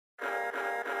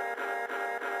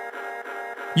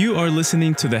You are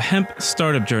listening to the Hemp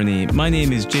Startup Journey. My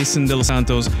name is Jason De Los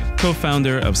Santos,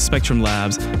 co-founder of Spectrum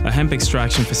Labs, a hemp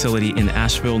extraction facility in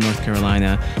Asheville, North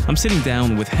Carolina. I'm sitting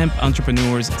down with hemp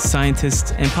entrepreneurs,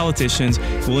 scientists, and politicians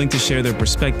willing to share their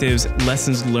perspectives,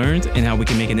 lessons learned, and how we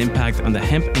can make an impact on the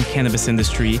hemp and cannabis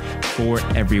industry for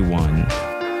everyone.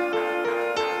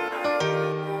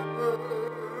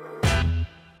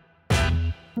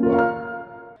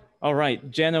 All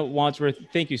right, Jenna Wadsworth,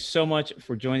 thank you so much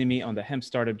for joining me on the Hemp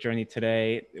Startup Journey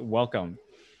today. Welcome.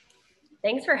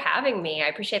 Thanks for having me. I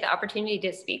appreciate the opportunity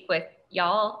to speak with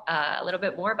y'all a little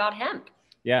bit more about hemp.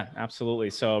 Yeah, absolutely.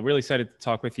 So really excited to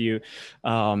talk with you.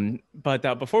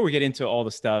 But before we get into all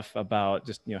the stuff about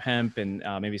just hemp and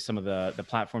maybe some of the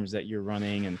platforms that you're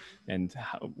running and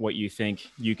what you think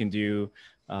you can do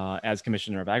as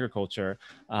Commissioner of Agriculture,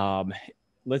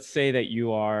 let's say that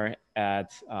you are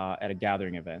at a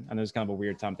gathering event. I know it's kind of a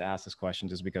weird time to ask this question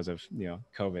just because of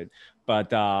COVID.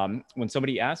 But when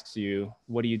somebody asks you,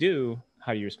 what do you do?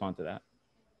 How do you respond to that?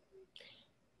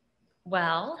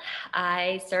 Well,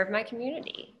 I serve my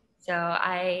community. So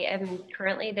I am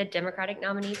currently the Democratic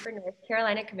nominee for North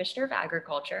Carolina Commissioner of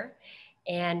Agriculture.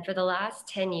 And for the last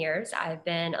 10 years, I've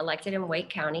been elected in Wake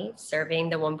County, serving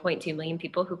the 1.2 million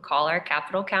people who call our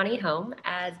capital county home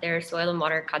as their Soil and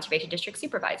Water Conservation District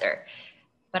Supervisor.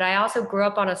 But I also grew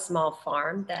up on a small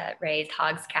farm that raised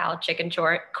hogs, cow, chicken,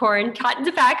 corn, cotton,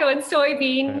 tobacco, and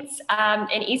soybeans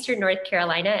in eastern North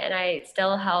Carolina. And I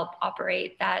still help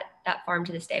operate that farm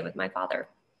to this day with my father.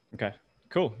 Okay,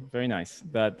 cool. Very nice.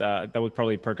 That would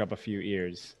probably perk up a few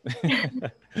ears.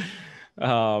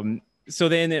 So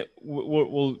then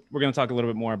we're going to talk a little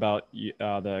bit more about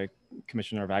the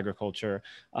Commissioner of Agriculture.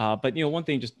 But one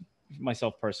thing, just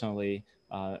myself personally,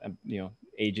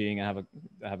 aging, I have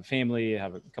a family, I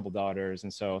have a couple daughters,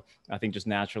 and so I think just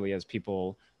naturally as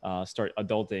people start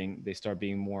adulting, they start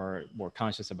being more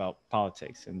conscious about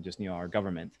politics and just our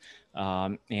government.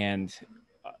 And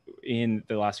in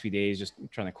the last few days, just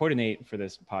trying to coordinate for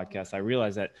this podcast, I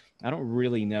realized that I don't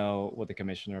really know what the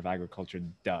Commissioner of Agriculture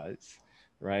does.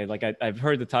 Right? Like I've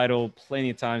heard the title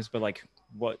plenty of times, but like,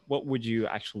 what would you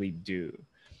actually do?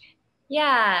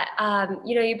 Yeah,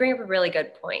 you bring up a really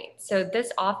good point. So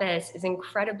this office is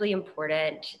incredibly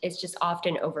important. It's just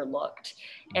often overlooked.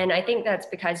 And I think that's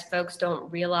because folks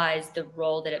don't realize the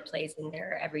role that it plays in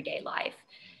their everyday life.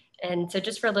 And so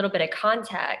just for a little bit of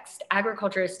context,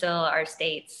 agriculture is still our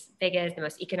state's biggest, the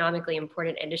most economically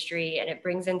important industry, and it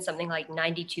brings in something like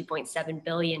 $92.7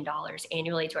 billion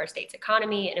annually to our state's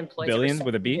economy and employs— Billion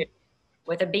with a B?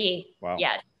 With a B, wow.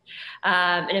 Yes.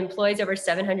 And employs over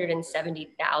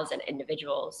 770,000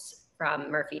 individuals from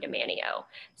Murphy to Manteo.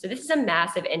 So this is a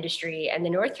massive industry, and the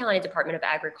North Carolina Department of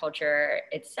Agriculture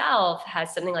itself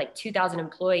has something like 2,000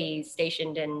 employees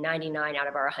stationed in 99 out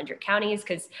of our 100 counties,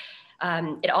 because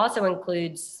it also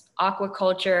includes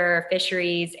aquaculture,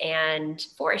 fisheries, and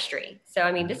forestry. So,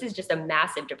 I mean, this is just a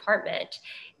massive department.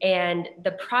 And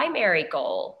the primary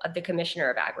goal of the Commissioner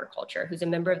of Agriculture, who's a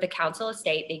member of the Council of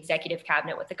State, the executive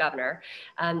cabinet with the governor,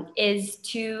 is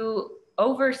to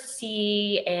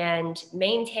oversee and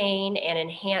maintain and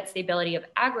enhance the ability of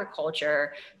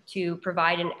agriculture to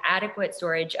provide an adequate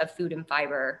storage of food and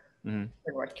fiber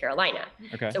for North Carolina.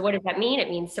 Okay. So what does that mean? It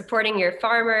means supporting your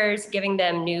farmers, giving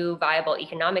them new viable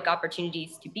economic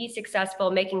opportunities to be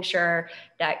successful, making sure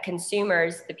that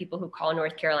consumers, the people who call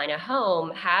North Carolina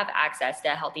home, have access to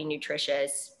healthy,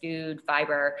 nutritious food,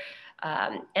 fiber.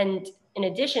 And in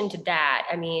addition to that,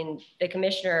 I mean, the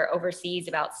commissioner oversees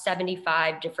about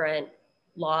 75 different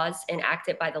laws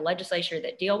enacted by the legislature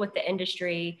that deal with the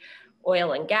industry,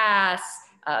 oil and gas,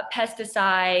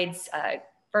 pesticides,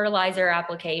 fertilizer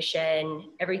application,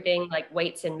 everything like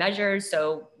weights and measures.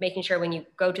 So making sure when you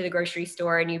go to the grocery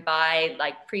store and you buy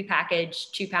like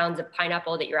prepackaged 2 pounds of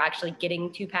pineapple that you're actually getting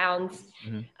 2 pounds,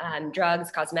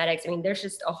 drugs, cosmetics. I mean, there's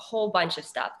just a whole bunch of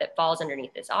stuff that falls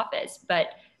underneath this office.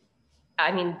 But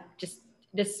I mean, just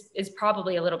this is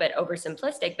probably a little bit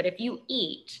oversimplistic, but if you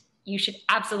eat, you should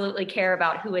absolutely care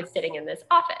about who is sitting in this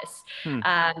office.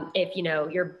 If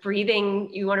you're breathing,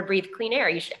 you want to breathe clean air,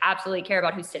 you should absolutely care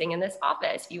about who's sitting in this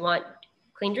office. If you want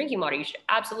clean drinking water, you should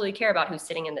absolutely care about who's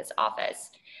sitting in this office.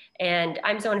 And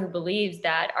I'm someone who believes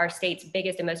that our state's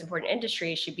biggest and most important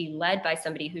industry should be led by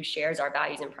somebody who shares our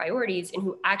values and priorities and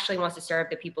who actually wants to serve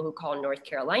the people who call North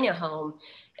Carolina home,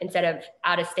 instead of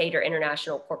out-of-state or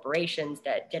international corporations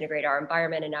that denigrate our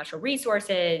environment and natural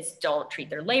resources, don't treat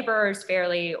their laborers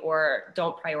fairly, or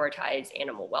don't prioritize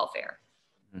animal welfare.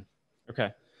 Okay.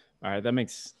 All right. That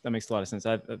makes a lot of sense.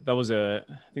 I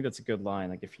think that's a good line.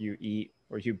 Like if you eat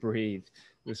or you breathe,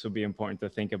 this will be important to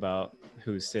think about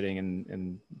who's sitting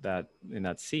in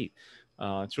that seat.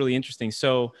 It's really interesting.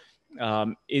 So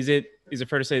is it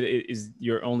fair to say that is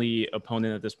your only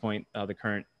opponent at this point the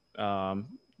current uh,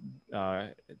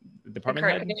 The department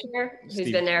current head? commissioner, who's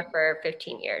Steve, been there for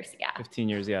 15 years. Yeah. 15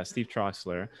 years, yeah, Steve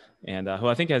Troxler, and who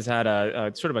I think has had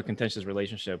a sort of a contentious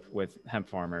relationship with hemp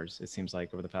farmers, it seems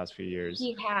like, over the past few years.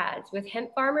 He has with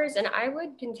hemp farmers, and I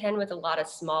would contend with a lot of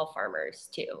small farmers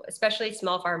too, especially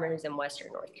small farmers in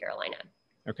Western North Carolina,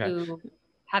 Okay. who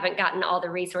haven't gotten all the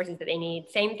resources that they need.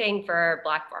 Same thing for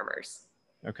Black farmers.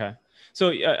 Okay. So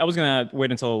I was going to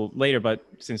wait until later, but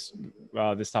since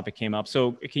this topic came up,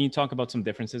 so can you talk about some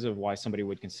differences of why somebody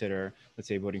would consider, let's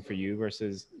say, voting for you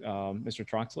versus Mr.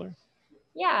 Troxler?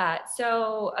 Yeah.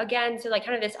 So again, so like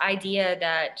kind of this idea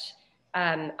that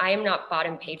I am not bought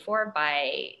and paid for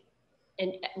by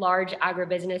large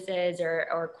agribusinesses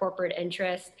or corporate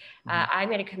interests. I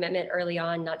made a commitment early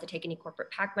on not to take any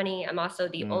corporate PAC money. I'm also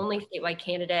the only statewide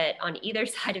candidate on either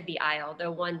side of the aisle,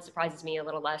 though one surprises me a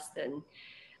little less than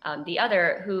the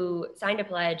other, who signed a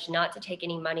pledge not to take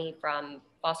any money from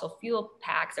fossil fuel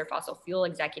PACs or fossil fuel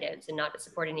executives and not to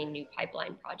support any new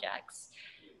pipeline projects.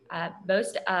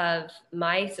 Most of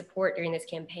my support during this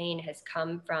campaign has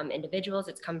come from individuals.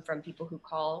 It's come from people who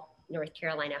call North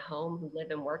Carolina home, who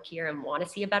live and work here and want to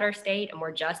see a better state, a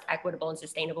more just, equitable, and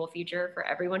sustainable future for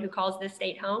everyone who calls this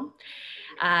state home.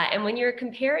 And when you're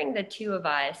comparing the two of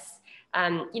us,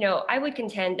 I would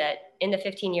contend that in the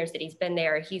 15 years that he's been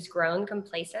there, he's grown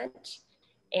complacent.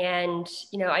 And,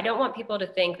 I don't want people to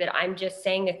think that I'm just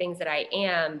saying the things that I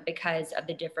am because of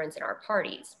the difference in our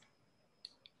parties.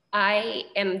 I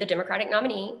am the Democratic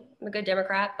nominee. I'm a good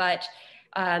Democrat, but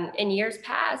in years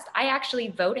past, I actually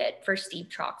voted for Steve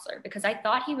Troxler because I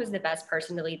thought he was the best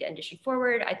person to lead the industry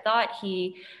forward. I thought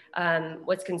he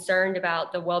was concerned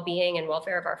about the well-being and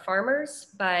welfare of our farmers,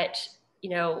 but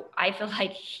I feel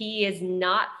like he is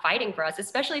not fighting for us,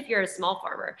 especially if you're a small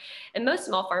farmer. And most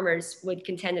small farmers would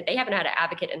contend that they haven't had an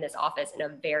advocate in this office in a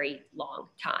very long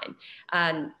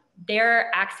time. Their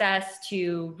access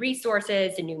to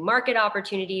resources and new market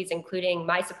opportunities, including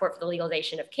my support for the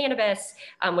legalization of cannabis,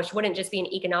 which wouldn't just be an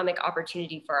economic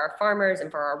opportunity for our farmers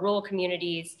and for our rural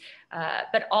communities,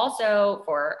 but also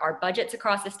for our budgets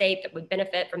across the state that would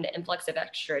benefit from the influx of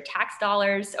extra tax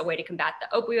dollars, a way to combat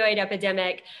the opioid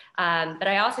epidemic. But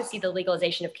I also see the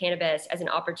legalization of cannabis as an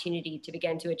opportunity to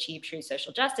begin to achieve true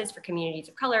social justice for communities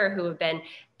of color who have been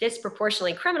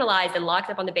disproportionately criminalized and locked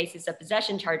up on the basis of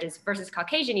possession charges versus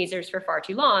Caucasian users for far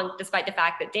too long, despite the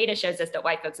fact that data shows us that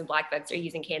white folks and Black folks are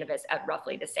using cannabis at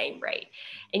roughly the same rate.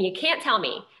 And you can't tell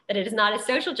me that it is not a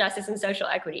social justice and social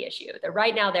equity issue, that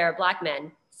right now there are Black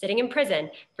men sitting in prison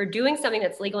for doing something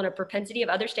that's legal in a propensity of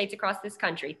other states across this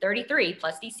country, 33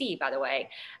 plus DC, by the way,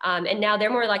 and now they're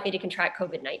more likely to contract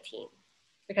COVID-19.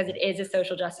 Because it is a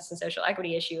social justice and social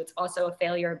equity issue. It's also a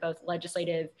failure of both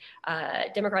legislative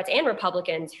Democrats and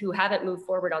Republicans who haven't moved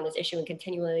forward on this issue and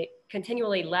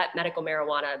continually let medical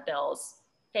marijuana bills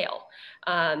fail.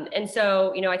 And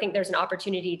so, I think there's an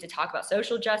opportunity to talk about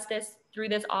social justice through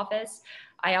this office.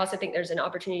 I also think there's an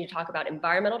opportunity to talk about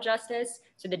environmental justice.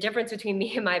 So the difference between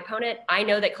me and my opponent, I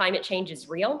know that climate change is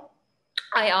real.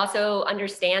 I also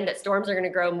understand that storms are going to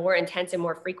grow more intense and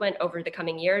more frequent over the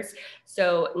coming years.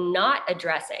 So not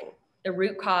addressing the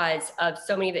root cause of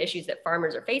so many of the issues that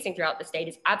farmers are facing throughout the state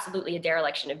is absolutely a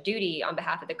dereliction of duty on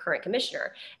behalf of the current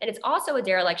commissioner. And it's also a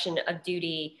dereliction of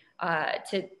duty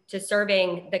to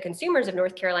serving the consumers of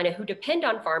North Carolina who depend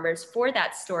on farmers for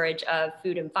that storage of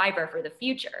food and fiber for the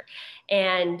future.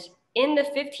 And in the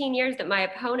 15 years that my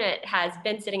opponent has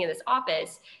been sitting in this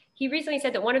office, he recently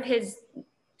said that one of his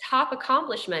top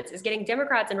accomplishments is getting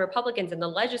Democrats and Republicans in the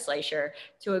legislature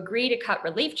to agree to cut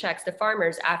relief checks to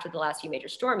farmers after the last few major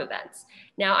storm events.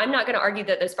 Now, I'm not going to argue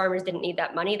that those farmers didn't need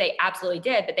that money. They absolutely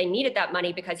did, but they needed that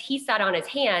money because he sat on his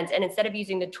hands, and instead of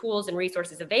using the tools and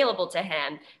resources available to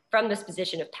him from this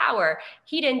position of power,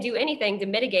 he didn't do anything to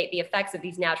mitigate the effects of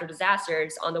these natural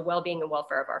disasters on the well-being and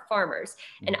welfare of our farmers.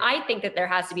 And I think that there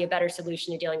has to be a better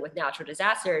solution to dealing with natural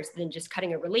disasters than just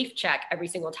cutting a relief check every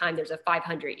single time there's a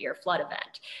 500-year flood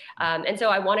event. And so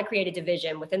I want to create a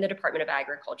division within the Department of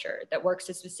Agriculture that works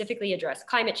to specifically address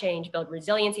climate change, build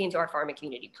resiliency into our farm and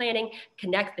community planning,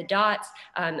 connect the dots,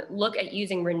 look at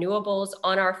using renewables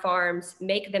on our farms,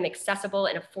 make them accessible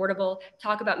and affordable,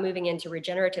 talk about moving into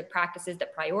regenerative practices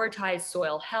that prioritize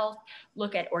soil health,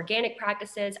 look at organic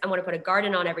practices. I want to put a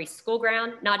garden on every school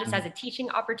ground, not just as a teaching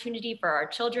opportunity for our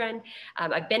children.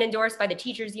 I've been endorsed by the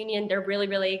teachers union. They're really,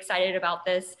 really excited about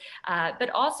this, but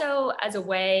also as a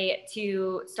way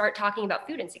to start talking about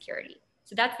food insecurity.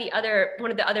 So that's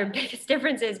one of the other biggest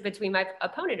differences between my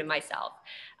opponent and myself.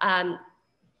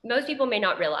 Most people may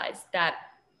not realize that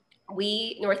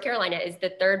North Carolina is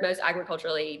the third most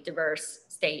agriculturally diverse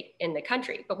state in the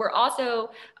country, but we're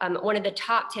also one of the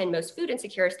top 10 most food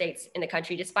insecure states in the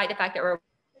country, despite the fact that we're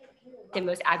the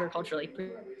most agriculturally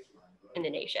in the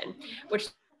nation, which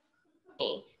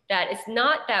that it's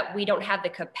not that we don't have the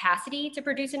capacity to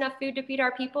produce enough food to feed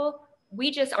our people.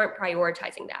 We just aren't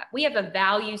prioritizing that. We have a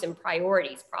values and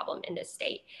priorities problem in this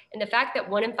state. And the fact that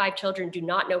 1 in 5 children do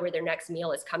not know where their next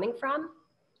meal is coming from,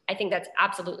 I think that's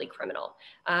absolutely criminal.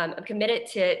 I'm committed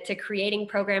to creating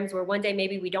programs where one day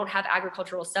maybe we don't have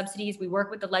agricultural subsidies. We work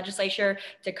with the legislature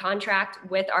to contract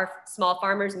with our small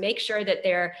farmers, make sure that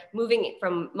they're moving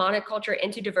from monoculture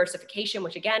into diversification,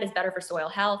 which again is better for soil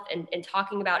health and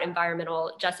talking about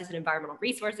environmental justice and environmental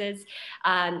resources.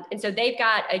 And so they've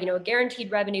got a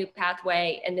guaranteed revenue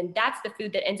pathway, and then that's the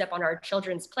food that ends up on our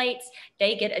children's plates.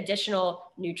 They get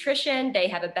additional nutrition. They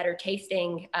have a better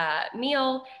tasting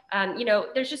meal.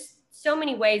 There's just so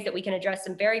many ways that we can address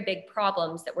some very big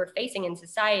problems that we're facing in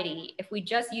society if we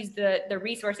just use the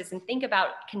resources and think about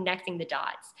connecting the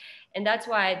dots. And that's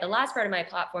why the last part of my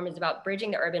platform is about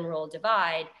bridging the urban-rural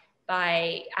divide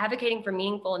by advocating for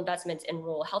meaningful investments in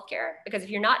rural healthcare. Because if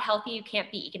you're not healthy, you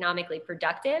can't be economically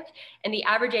productive. And the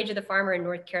average age of the farmer in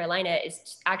North Carolina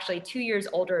is actually 2 years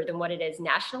older than what it is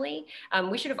nationally.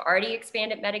 We should have already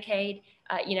expanded Medicaid,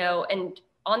 and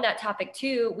on that topic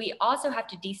too, we also have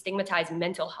to destigmatize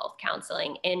mental health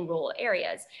counseling in rural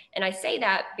areas. And I say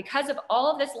that because of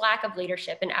all of this lack of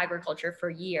leadership in agriculture for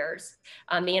years,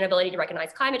 the inability to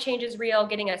recognize climate change is real,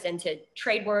 getting us into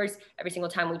trade wars every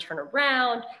single time we turn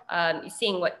around,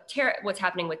 seeing what's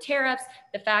happening with tariffs,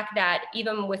 the fact that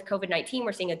even with COVID-19,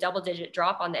 we're seeing a double-digit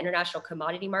drop on the international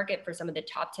commodity market for some of the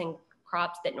top 10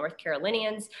 crops that North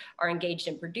Carolinians are engaged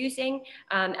in producing.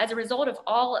 As a result of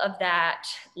all of that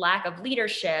lack of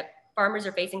leadership, farmers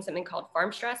are facing something called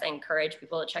farm stress. I encourage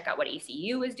people to check out what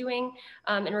ECU is doing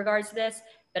in regards to this.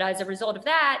 But as a result of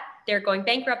that, they're going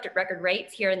bankrupt at record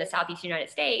rates here in the Southeast United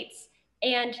States.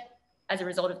 And as a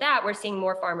result of that, we're seeing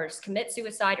more farmers commit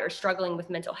suicide or struggling with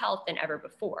mental health than ever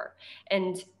before.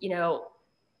 And,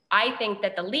 I think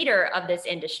that the leader of this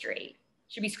industry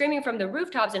should be screaming from the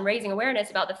rooftops and raising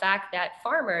awareness about the fact that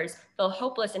farmers feel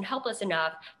hopeless and helpless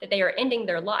enough that they are ending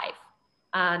their life.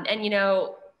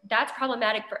 That's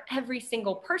problematic for every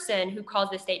single person who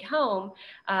calls the state home.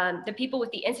 The people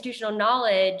with the institutional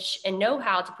knowledge and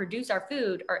know-how to produce our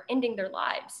food are ending their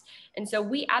lives. And so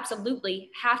we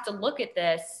absolutely have to look at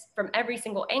this from every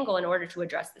single angle in order to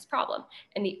address this problem.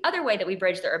 And the other way that we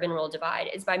bridge the urban-rural divide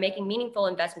is by making meaningful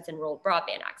investments in rural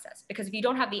broadband access. Because if you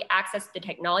don't have the access to the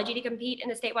technology to compete in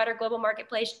the statewide or global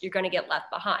marketplace, you're going to get left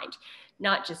behind.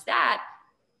 Not just that,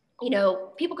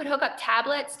 people could hook up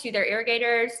tablets to their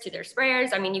irrigators, to their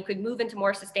sprayers. I mean, you could move into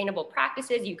more sustainable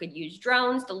practices. You could use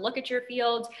drones to look at your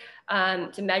field,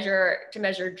 to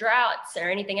measure droughts or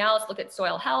anything else, look at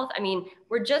soil health. I mean,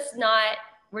 we're just not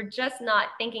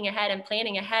thinking ahead and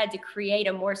planning ahead to create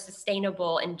a more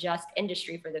sustainable and just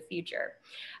industry for the future.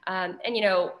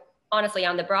 Honestly,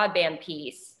 on the broadband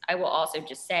piece, I will also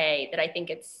just say that I think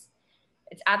it's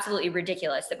absolutely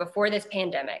ridiculous that before this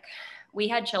pandemic, we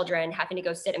had children having to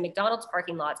go sit in McDonald's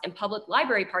parking lots and public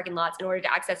library parking lots in order to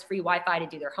access free Wi-Fi to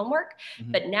do their homework.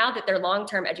 Mm-hmm. But now that their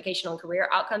long-term educational and career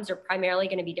outcomes are primarily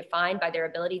going to be defined by their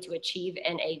ability to achieve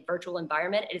in a virtual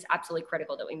environment, it is absolutely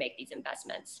critical that we make these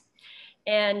investments.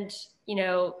 And,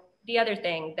 the other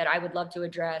thing that I would love to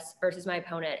address versus my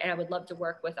opponent, and I would love to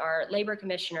work with our labor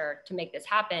commissioner to make this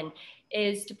happen,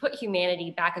 is to put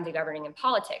humanity back into governing and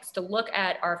politics, to look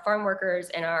at our farm workers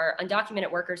and our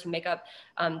undocumented workers who make up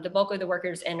the bulk of the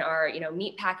workers in our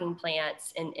meat packing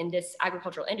plants and in this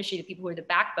agricultural industry, the people who are the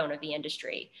backbone of the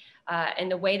industry,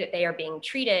 and the way that they are being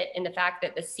treated, and the fact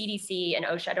that the CDC and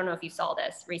OSHA, I don't know if you saw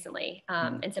this recently,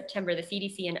 in September, the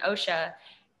CDC and OSHA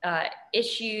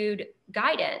issued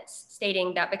guidance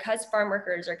stating that because farm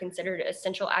workers are considered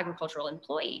essential agricultural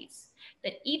employees,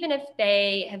 that even if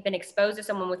they have been exposed to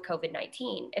someone with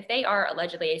COVID-19, if they are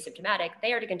allegedly asymptomatic,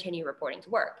 they are to continue reporting to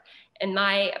work. And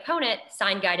my opponent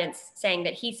signed guidance saying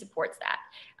that he supports that.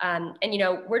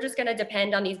 We're just going to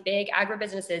depend on these big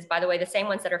agribusinesses, by the way, the same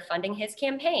ones that are funding his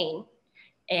campaign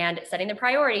and setting the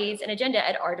priorities and agenda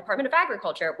at our Department of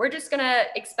Agriculture. We're just gonna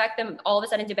expect them all of a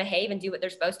sudden to behave and do what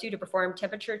they're supposed to perform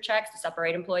temperature checks, to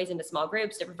separate employees into small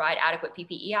groups, to provide adequate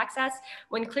PPE access,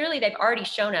 when clearly they've already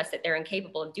shown us that they're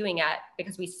incapable of doing that,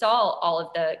 because we saw all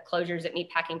of the closures at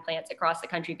meatpacking plants across the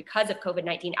country because of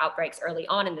COVID-19 outbreaks early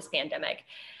on in this pandemic.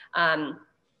 A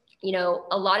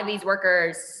lot of these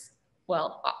workers,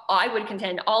 well, I would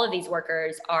contend all of these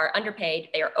workers are underpaid,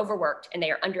 they are overworked, and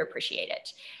they are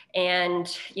underappreciated. And,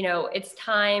 it's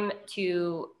time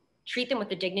to treat them with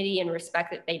the dignity and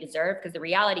respect that they deserve, because the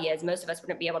reality is most of us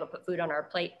wouldn't be able to put food on our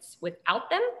plates without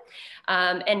them.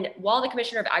 And while the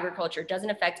Commissioner of Agriculture doesn't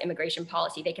affect immigration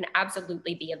policy, they can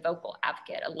absolutely be a vocal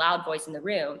advocate, a loud voice in the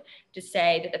room to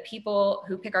say that the people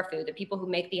who pick our food, the people who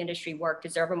make the industry work,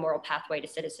 deserve a moral pathway to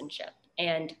citizenship.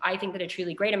 And I think that a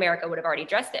truly great America would have already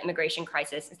addressed the immigration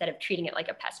crisis instead of treating it like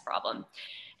a pest problem.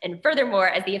 And furthermore,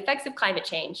 as the effects of climate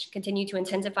change continue to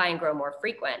intensify and grow more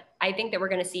frequent, I think that we're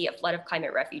going to see a flood of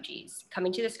climate refugees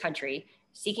coming to this country,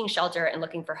 seeking shelter and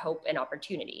looking for hope and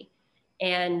opportunity.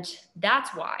 And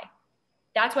that's why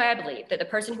I believe that the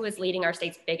person who is leading our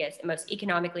state's biggest and most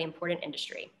economically important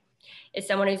industry is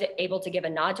someone who's able to give a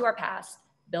nod to our past,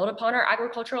 build upon our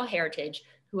agricultural heritage,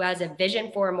 who has a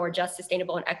vision for a more just,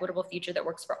 sustainable, and equitable future that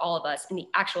works for all of us, and the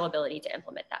actual ability to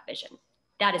implement that vision.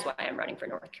 That is why I'm running for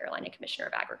North Carolina Commissioner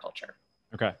of Agriculture.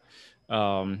 Okay.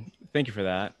 Thank you for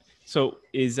that. So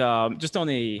is just on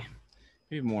a,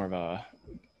 maybe more of a,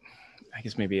 I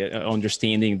guess maybe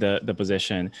understanding the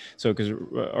position. So, because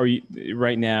are you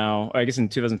right now, I guess in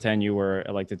 2010, you were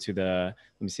elected to the,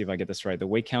 let me see if I get this right, the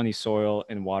Wake County Soil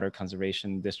and Water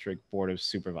Conservation District Board of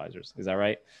Supervisors. Is that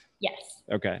right? Yes.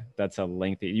 Okay. That's a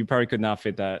lengthy, you probably could not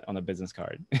fit that on a business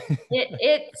card.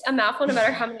 It's a mouthful no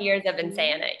matter how many years I've been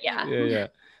saying it. Yeah. Yeah.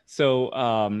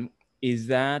 So is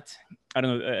that, I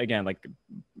don't know, again, like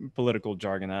political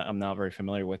jargon I'm not very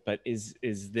familiar with, but is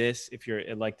this, if you're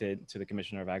elected to the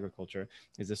Commissioner of Agriculture,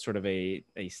 is this sort of a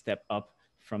step up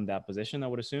from that position, I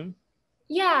would assume?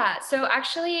 Yeah, so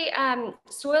actually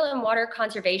soil and water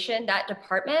conservation, that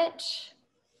department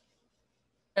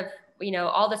of,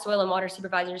 all the soil and water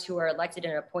supervisors who are elected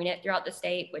and appointed throughout the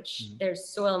state, which there's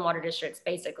soil and water districts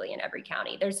basically in every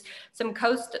county. There's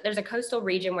a coastal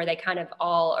region where they kind of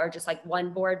all are just like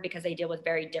one board because they deal with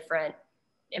very different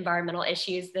environmental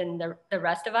issues than the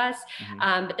rest of us.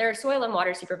 But there are soil and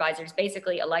water supervisors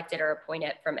basically elected or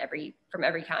appointed from every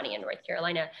county in North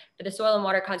Carolina. But the Soil and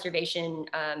Water Conservation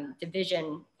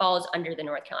Division falls under the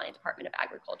North Carolina Department of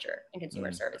Agriculture and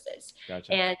Consumer Services.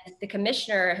 Gotcha. And the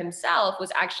commissioner himself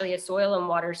was actually a soil and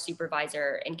water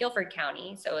supervisor in Guilford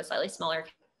County, so a slightly smaller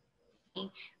county,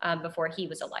 before he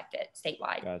was elected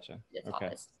statewide. Gotcha. Okay.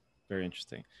 Office. Very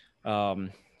interesting.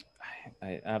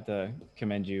 I have to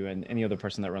commend you and any other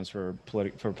person that runs for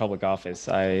public office.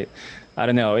 I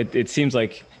don't know. It seems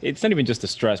like it's not even just a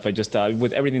stress, but just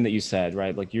with everything that you said,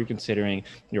 right? Like you're considering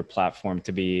your platform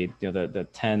to be, the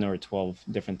 10 or 12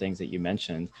 different things that you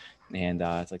mentioned. And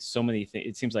it's like so many things.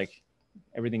 It seems like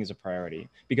everything is a priority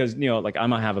because, like I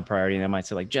might have a priority and I might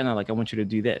say like, Jenna, like I want you to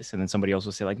do this. And then somebody else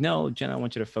will say like, no, Jenna, I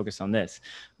want you to focus on this.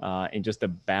 And just the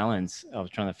balance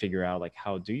of trying to figure out like,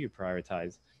 how do you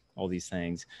prioritize all these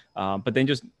things, but then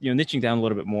just niching down a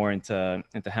little bit more into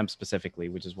hemp specifically,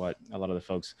 which is what a lot of the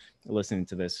folks listening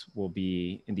to this will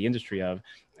be in the industry of.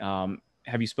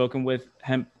 Have you spoken with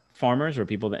hemp farmers or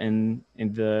people in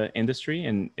the industry,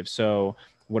 and if so,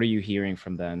 what are you hearing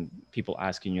from them? People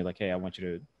asking you like, hey, I want you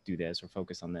to do this or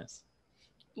focus on this.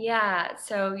 Yeah,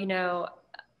 so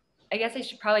I guess I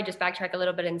should probably just backtrack a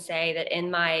little bit and say that in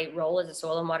my role as a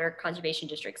soil and water conservation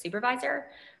district supervisor,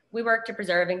 we work to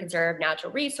preserve and conserve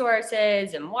natural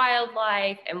resources and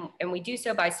wildlife, and we do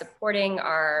so by supporting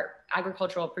our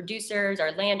agricultural producers,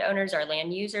 our landowners, our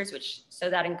land users, so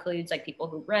that includes like people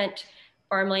who rent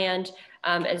farmland,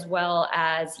 as well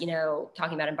as,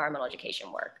 talking about environmental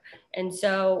education work. And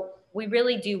so we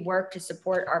really do work to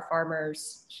support our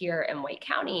farmers here in Wake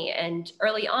County. And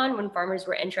early on, when farmers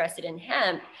were interested in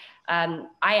hemp,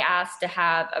 I asked to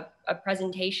have a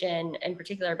presentation in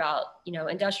particular about,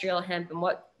 industrial hemp and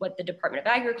what the Department of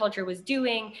Agriculture was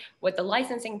doing, what the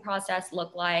licensing process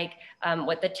looked like,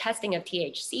 what the testing of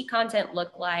THC content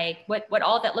looked like, what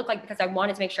all of that looked like, because I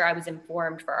wanted to make sure I was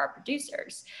informed for our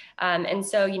producers. And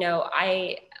so,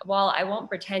 while I won't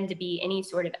pretend to be any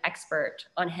sort of expert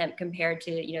on hemp compared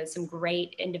to, some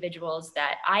great individuals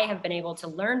that I have been able to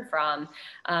learn from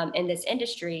in this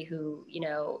industry who,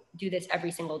 do this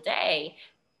every single day,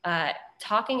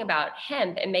 talking about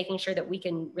hemp and making sure that we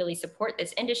can really support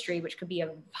this industry, which could be a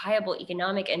viable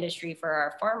economic industry for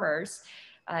our farmers,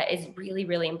 is really,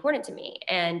 really important to me.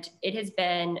 And it has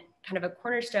been kind of a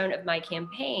cornerstone of my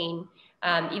campaign,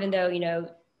 even though,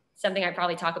 something I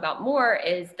probably talk about more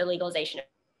is the legalization.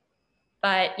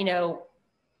 But,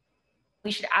 we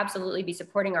should absolutely be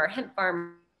supporting our hemp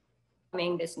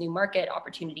farming, this new market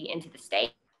opportunity into the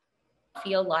state. I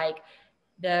feel like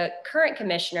the current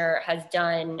commissioner has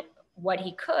done what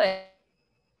he could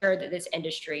to ensure that this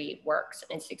industry works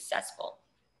and is successful.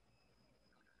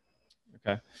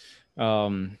 Okay.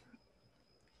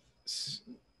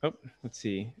 Let's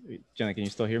see. Jenna, can you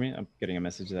still hear me? I'm getting a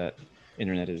message that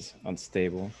internet is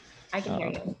unstable. I can hear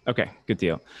you. Okay, good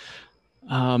deal.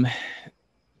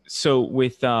 So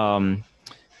with,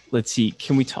 let's see,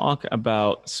 can we talk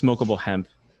about smokable hemp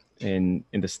in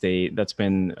the state? That's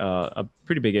been a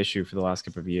pretty big issue for the last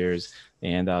couple of years.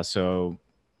 And so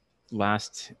I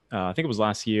think it was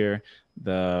last year,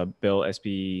 the bill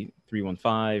SB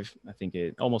 315, I think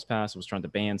it almost passed. It was trying to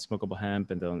ban smokable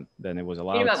hemp, and then it was You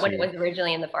allowed know about when to. it was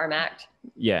originally in the Farm Act?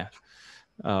 Yeah.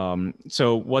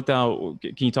 So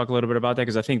can you talk a little bit about that?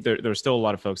 Because I think there's still a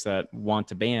lot of folks that want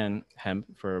to ban hemp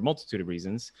for a multitude of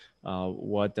reasons.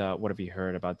 What have you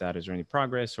heard about that? Is there any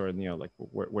progress, or like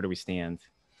where do we stand?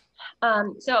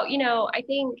 So, I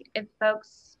think if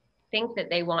folks think that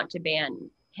they want to ban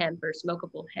hemp or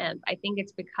smokable hemp, I think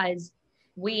it's because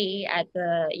we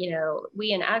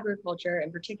we in agriculture,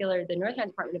 in particular, the North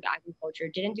Carolina Department of Agriculture,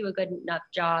 didn't do a good enough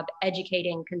job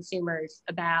educating consumers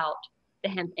about the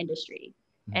hemp industry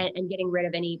and getting rid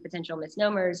of any potential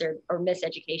misnomers or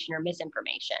miseducation or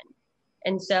misinformation.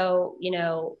 And so,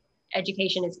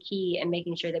 education is key in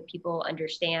making sure that people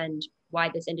understand why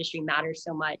this industry matters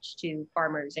so much to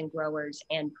farmers and growers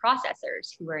and processors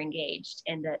who are engaged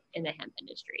in the hemp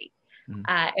industry.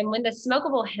 And when the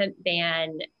smokable hemp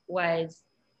ban was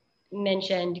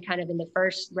mentioned kind of in the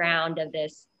first round of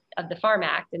the Farm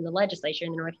Act in the legislature,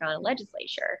 in the North Carolina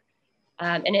legislature,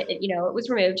 and it was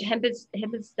removed. Hemp is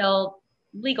still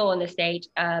legal in the state,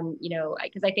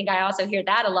 because I think I also hear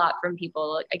that a lot from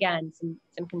people. Again,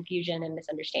 some confusion and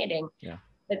misunderstanding. Yeah.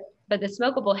 But the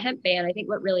smokable hemp ban, I think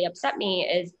what really upset me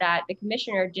is that the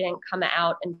commissioner didn't come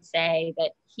out and say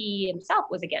that he himself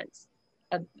was against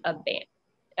a ban,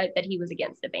 that he was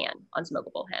against a ban on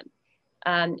smokable hemp.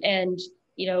 And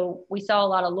we saw a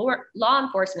lot of law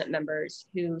enforcement members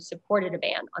who supported a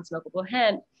ban on smokable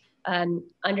hemp,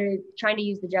 under trying to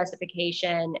use the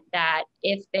justification that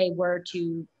if they were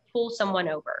to pull someone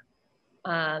over,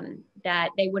 that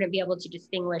they wouldn't be able to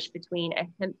distinguish between a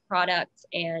hemp product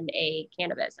and a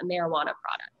marijuana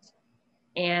product.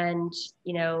 And,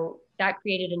 that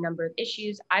created a number of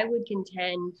issues. I would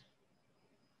contend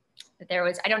that there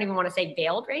was, I don't even want to say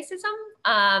veiled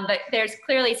racism, but there's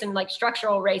clearly some like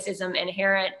structural racism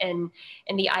inherent in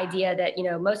the idea that,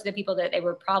 most of the people that they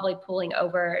were probably pulling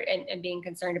over and being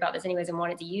concerned about this anyways and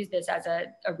wanted to use this as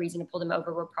a reason to pull them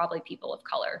over were probably people of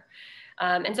color.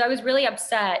 And so I was really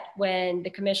upset when the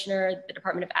commissioner, the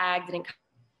Department of Ag, didn't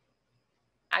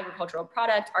agricultural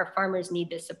product. Our farmers need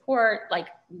this support. Like,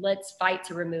 let's fight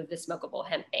to remove the smokable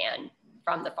hemp ban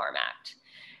from the Farm Act.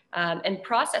 And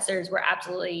processors were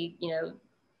absolutely,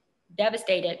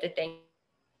 devastated that they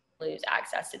lose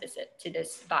access to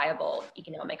this viable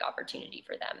economic opportunity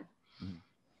for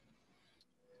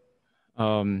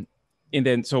them. And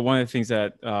then, so one of the things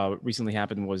that recently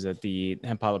happened was that the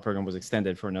hemp pilot program was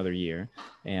extended for another year,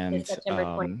 and September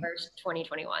 21st,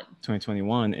 2021.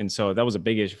 2021. And so that was a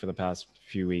big issue for the past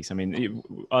few weeks. I mean,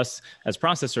 us as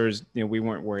processors, we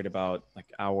weren't worried about like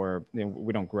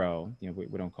we don't grow,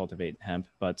 we don't cultivate hemp,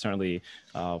 but certainly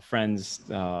friends,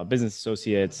 business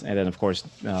associates, and then of course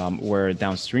we're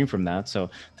downstream from that. So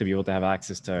to be able to have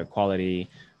access to quality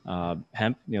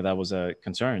hemp, that was a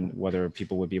concern whether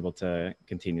people would be able to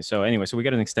continue. So anyway, so we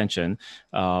got an extension,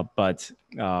 but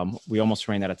we almost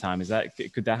ran out of time.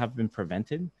 Could that have been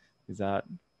prevented? Is that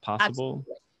possible?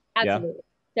 Absolutely.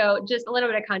 Yeah. So just a little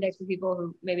bit of context for people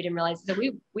who maybe didn't realize. So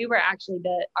we were actually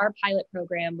our pilot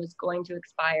program was going to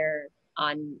expire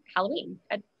on Halloween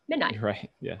at midnight. Right.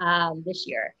 Yeah. This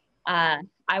year.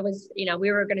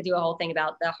 We were going to do a whole thing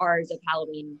about the horrors of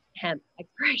Halloween hemp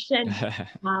expiration.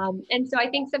 And so I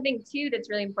think something too that's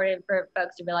really important for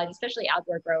folks to realize, especially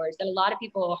outdoor growers, that a lot of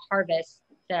people harvest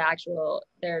their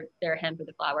hemp or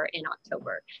the flower in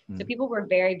October. So people were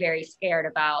very, very scared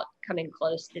about coming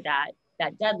close to that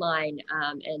deadline,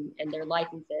 and their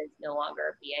licenses no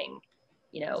longer being,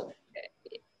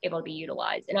 able to be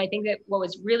utilized. And I think that what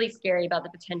was really scary about the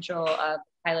potential of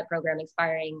pilot program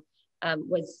expiring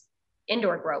was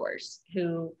indoor growers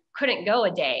who couldn't go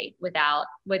a day with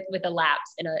a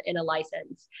lapse in a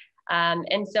license.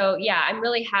 And so, yeah, I'm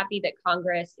really happy that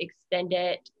Congress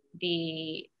extended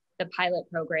the pilot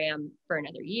program for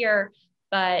another year.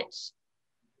 But,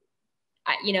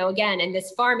 again, in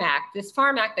this Farm Act that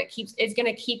is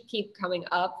going to keep coming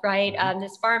up, right?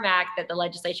 This Farm Act that the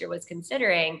legislature was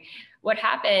considering, what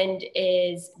happened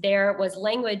is there was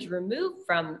language removed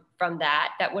from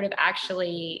that would have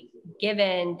actually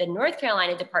given the North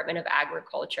Carolina Department of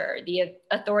Agriculture the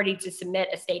authority to submit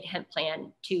a state hemp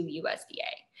plan to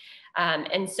USDA.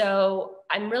 And so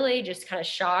I'm really just kind of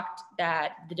shocked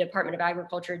that the Department of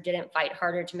Agriculture didn't fight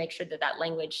harder to make sure that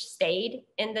language stayed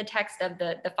in the text of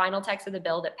the final text of the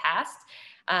bill that passed.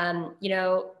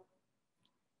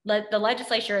 the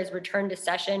legislature has returned to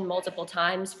session multiple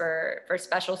times for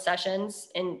special sessions,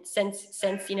 and since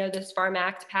this Farm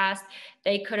Act passed,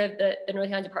 they could have, the North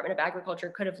Carolina Department of Agriculture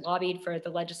could have lobbied for the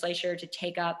legislature to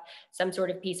take up some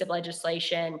sort of piece of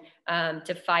legislation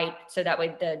to fight, so that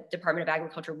way the Department of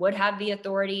Agriculture would have the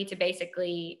authority to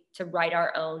basically to write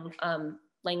our own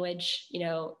language,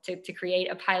 to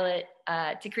create a pilot,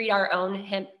 to create our own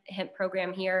hemp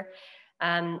program here.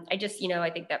 I just, I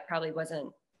think that probably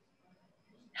wasn't,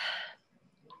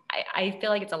 I feel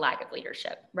like it's a lack of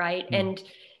leadership, right? Mm. And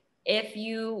if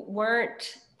you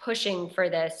weren't pushing for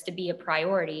this to be a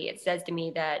priority, it says to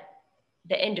me that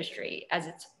the industry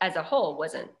as a whole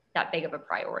wasn't that big of a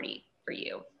priority for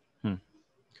you.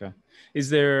 Okay. Is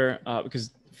there,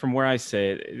 because from where I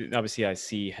sit, obviously I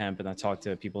see hemp and I talk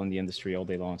to people in the industry all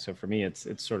day long. So for me, it's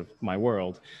sort of my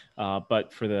world.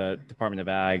 But for the Department of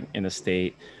Ag in the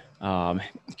state,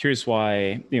 curious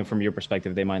why, from your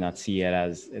perspective, they might not see it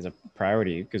as a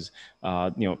priority, because,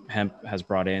 hemp has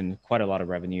brought in quite a lot of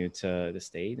revenue to the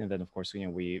state. And then, of course,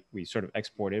 we sort of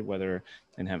exported, whether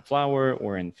in hemp flour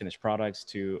or in finished products,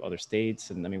 to other states.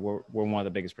 And I mean, we're one of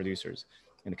the biggest producers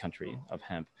in the country of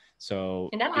hemp. So,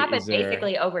 and that happened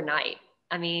basically overnight.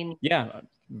 I mean, yeah,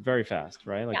 very fast,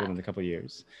 right? Like within a couple of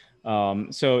years.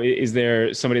 So is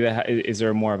there somebody is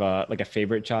there more of a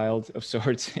favorite child of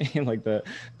sorts in like the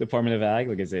Department of Ag?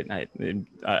 Like, is it, I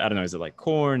don't know, is it like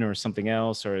corn or something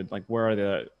else, or like where are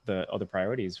the other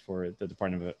priorities for the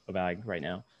Department of Ag right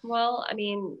now? Well, I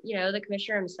mean, the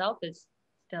commissioner himself is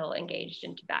still engaged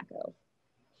in tobacco.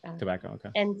 Tobacco, okay.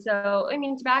 And so, I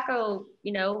mean, tobacco,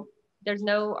 there's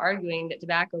no arguing that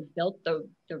tobacco built the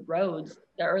roads,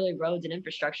 the early roads and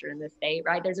infrastructure in the state,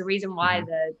 right? There's a reason why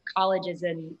the colleges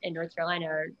in North Carolina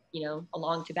are,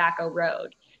 along Tobacco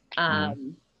Road,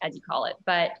 as you call it.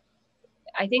 But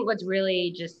I think what's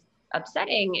really just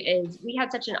upsetting is we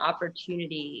had such an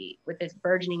opportunity with this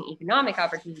burgeoning economic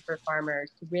opportunity for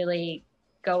farmers to really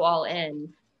go all in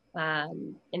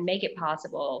and make it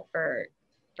possible for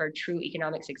true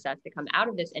economic success to come out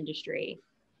of this industry.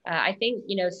 I think,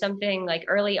 something like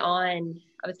early on,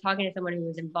 I was talking to someone who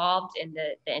was involved in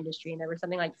the industry, and there were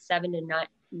something like 7 to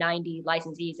 90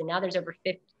 licensees, and now there's over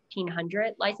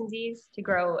 1,500 licensees to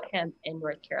grow hemp in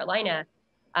North Carolina.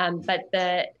 But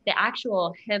the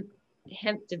actual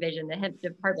hemp division, the hemp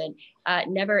department,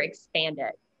 never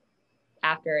expanded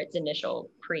after its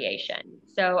initial creation.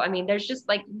 So, I mean, there's just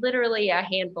like literally a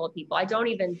handful of people. I don't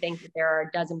even think that there are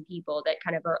a dozen people that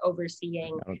kind of are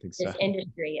overseeing this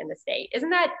industry in the state. Isn't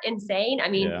that insane? I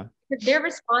mean, they're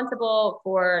responsible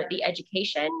for the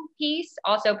education piece.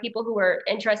 Also, people who are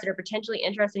interested or potentially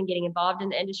interested in getting involved in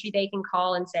the industry, they can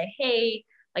call and say, hey,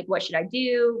 like, what should I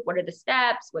do? What are the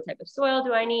steps? What type of soil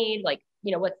do I need? Like,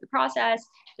 what's the process?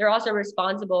 They're also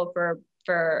responsible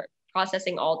for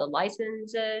processing all the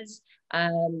licenses.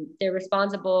 They're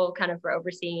responsible kind of for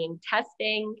overseeing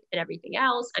testing and everything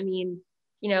else. I mean,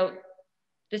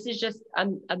 this is just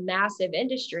a massive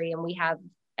industry, and we have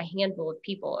a handful of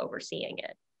people overseeing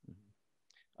it.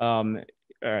 All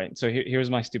right. So here's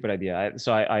my stupid idea.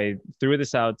 I threw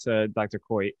this out to Dr.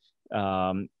 Coit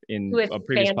in a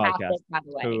previous podcast. By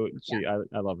the way.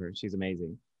 I love her. She's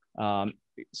amazing.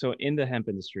 So in the hemp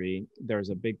industry, there's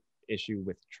a big issue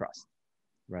with trust,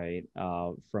 right?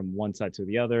 From one side to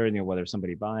the other, whether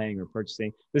somebody buying or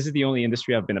purchasing. This is the only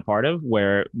industry I've been a part of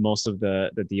where most of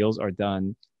the deals are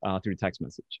done through text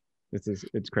message.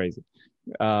 It's crazy.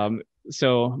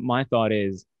 So my thought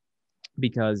is,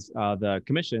 because the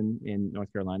commission in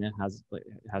North Carolina has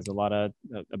a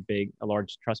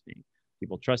large trust bank.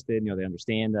 People trust it. They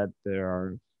understand that there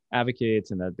are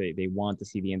advocates and that they want to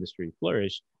see the industry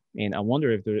flourish. And I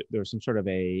wonder if there's some sort of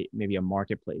maybe a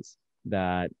marketplace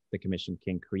that the commission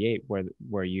can create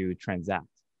where you transact,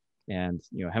 and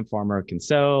hemp farmer can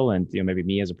sell, and maybe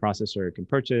me as a processor can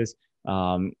purchase,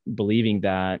 believing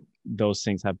that those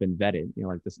things have been vetted.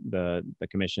 Like the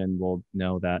commission will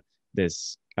know that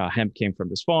this hemp came from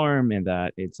this farm and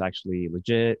that it's actually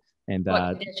legit, and that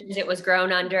what conditions it was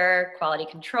grown under, quality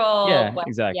control. Yeah,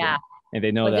 exactly. Yeah. And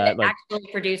they know was that it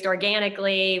actually produced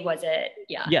organically? Was it?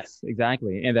 Yeah. Yes,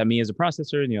 exactly. And that me as a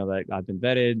processor, that I've been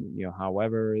vetted,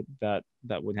 however that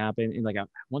would happen. And like, I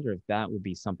wonder if that would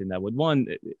be something that would, one,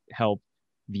 help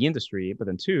the industry, but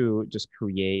then two, just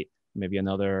create maybe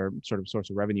another sort of source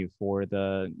of revenue for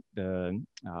the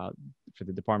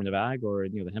Department of Ag, or,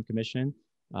 the Hemp Commission.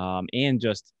 And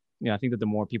just, I think that the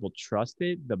more people trust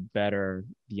it, the better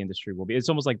the industry will be. It's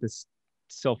almost like this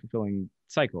self-fulfilling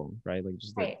cycle, right? Like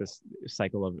just like this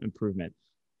cycle of improvement.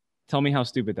 Tell me how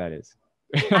stupid that is.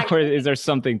 or is there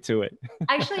something to it?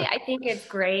 Actually, I think it's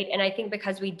great. And I think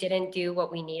because we didn't do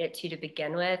what we needed to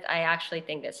begin with, I actually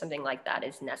think that something like that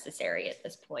is necessary at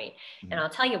this point. And I'll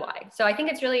tell you why. So I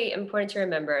think it's really important to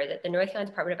remember that the North Carolina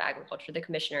Department of Agriculture, the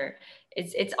commissioner,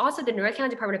 it's also the North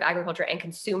Carolina Department of Agriculture and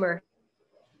consumer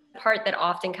part that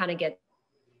often kind of gets.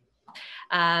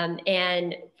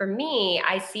 And for me,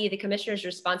 I see the commissioner's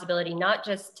responsibility not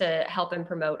just to help and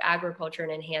promote agriculture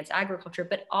and enhance agriculture,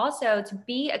 but also to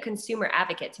be a consumer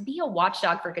advocate, to be a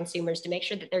watchdog for consumers, to make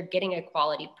sure that they're getting a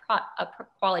quality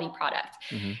product.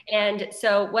 Mm-hmm. And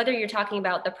so whether you're talking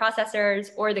about the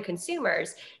processors or the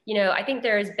consumers, I think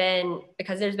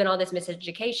because there's been all this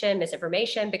miseducation,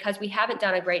 misinformation, because we haven't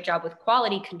done a great job with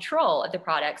quality control of the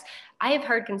products. I have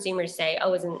heard consumers say,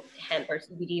 "Oh, isn't hemp or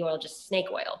CBD oil just snake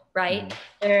oil?" Right?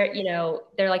 Mm-hmm.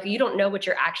 They're like, you don't know what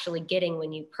you're actually getting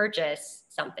when you purchase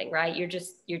something, right? You're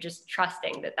just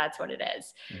trusting that that's what it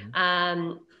is.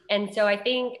 Mm-hmm. And so I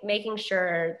think making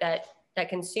sure that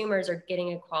consumers are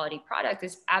getting a quality product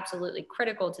is absolutely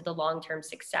critical to the long-term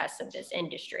success of this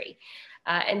industry.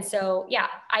 And so, yeah,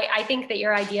 I think that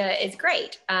your idea is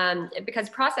great because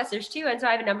processors too. And so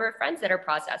I have a number of friends that are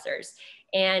processors.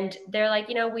 And they're like,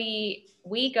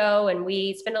 we go and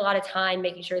we spend a lot of time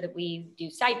making sure that we do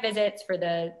site visits for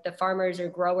the farmers or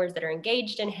growers that are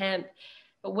engaged in hemp.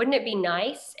 But wouldn't it be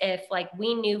nice if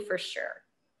we knew for sure,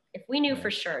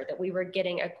 that we were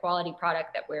getting a quality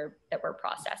product that we're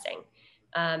processing?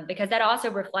 Because that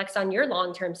also reflects on your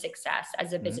long-term success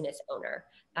as a business owner,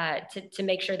 to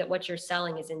make sure that what you're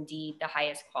selling is indeed the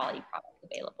highest quality product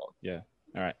available. Yeah.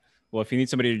 All right. Well, if you need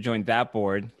somebody to join that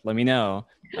board, let me know.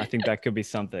 I think that could be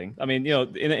something. I mean,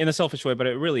 in a selfish way, but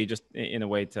it really just in a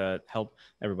way to help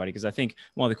everybody. Because I think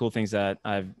one of the cool things that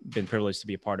I've been privileged to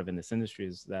be a part of in this industry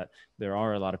is that there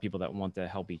are a lot of people that want to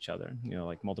help each other.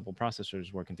 Like multiple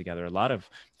processors working together. A lot of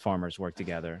farmers work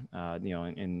together.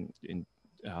 In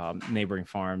neighboring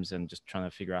farms and just trying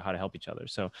to figure out how to help each other.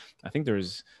 So I think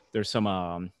there's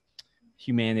some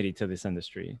humanity to this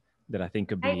industry that I think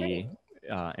could be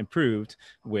improved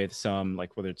with some,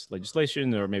 whether it's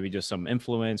legislation or maybe just some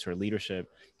influence or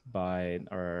leadership by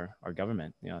our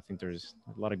government. I think there's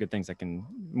a lot of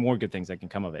more good things that can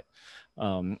come of it.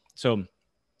 So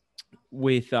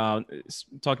with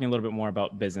talking a little bit more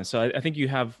about business. So I think you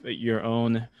have your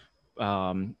own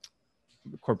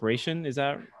corporation. Is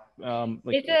that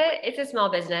it's a small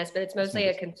business, but it's mostly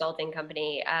a consulting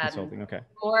company. Consulting, okay.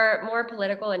 More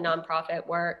political and nonprofit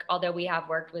work, although we have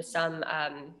worked with some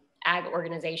ag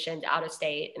organizations out of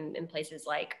state in places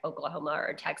like Oklahoma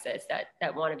or Texas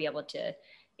that want to be able to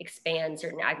expand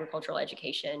certain agricultural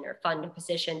education or fund a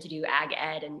position to do ag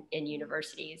ed in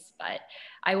universities. But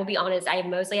I will be honest, I have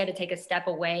mostly had to take a step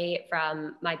away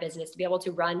from my business to be able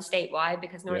to run statewide,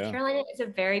 because North Carolina is a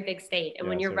very big state. And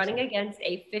when you're running against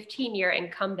a 15-year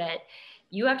incumbent,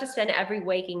 you have to spend every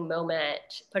waking moment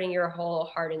putting your whole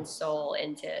heart and soul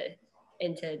into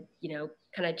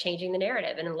kind of changing the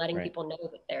narrative and letting people know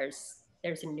that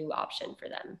there's a new option for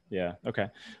them. Yeah. Okay.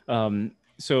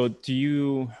 So do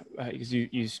you, because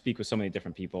you speak with so many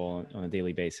different people on a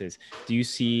daily basis, do you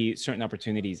see certain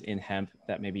opportunities in hemp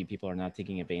that maybe people are not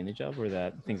taking advantage of, or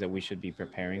that things that we should be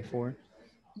preparing for?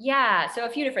 Yeah. So a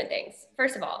few different things.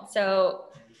 First of all, so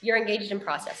you're engaged in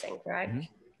processing, correct? Mm-hmm.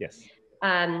 Yes.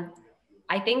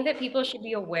 I think that people should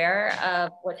be aware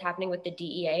of what's happening with the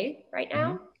DEA right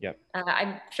now. Mm-hmm. Yep.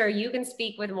 I'm sure you can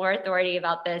speak with more authority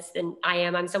about this than I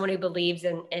am. I'm someone who believes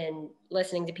in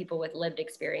listening to people with lived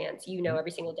experience.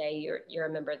 Every single day you're a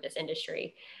member of this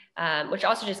industry, which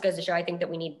also just goes to show I think that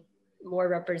we need more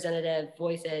representative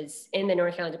voices in the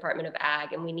North Carolina Department of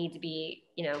Ag, and we need to be,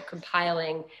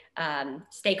 compiling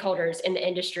stakeholders in the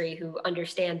industry who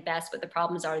understand best what the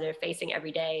problems are they're facing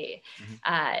every day.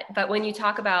 Mm-hmm. But when you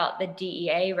talk about the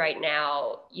DEA right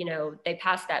now, they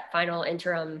passed that final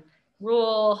interim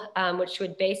rule, which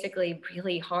would basically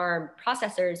really harm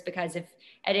processors, because if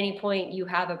at any point you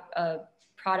have a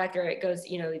product or it goes,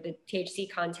 the THC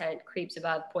content creeps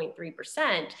above 0.3%,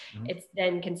 mm-hmm. it's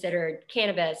then considered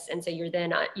cannabis. And so you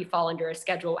fall under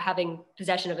having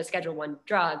possession of a Schedule 1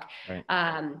 drug, right.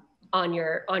 On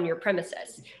your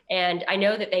premises. And I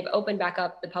know that they've opened back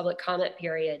up the public comment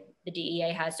period, the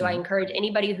DEA has. So mm-hmm. I encourage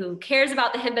anybody who cares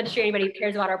about the hemp industry, anybody who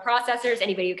cares about our processors,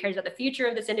 anybody who cares about the future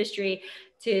of this industry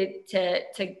to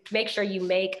make sure you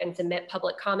make and submit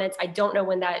public comments. I don't know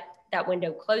when that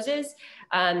window closes.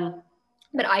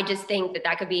 But I just think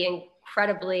that could be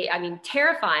incredibly,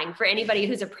 terrifying for anybody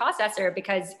who's a processor,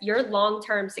 because your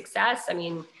long-term success,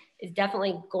 is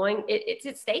definitely it's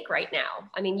at stake right now.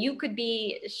 I mean, you could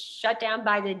be shut down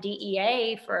by the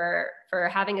DEA for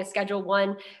having a Schedule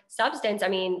 1 substance. I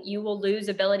mean, you will lose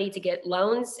ability to get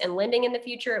loans and lending in the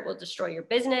future. It will destroy your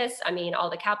business. I mean, all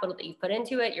the capital that you put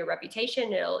into it, your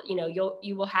reputation,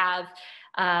 you will have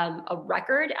a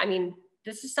record. I mean,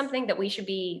 this is something that we should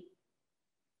be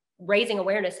raising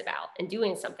awareness about and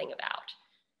doing something about.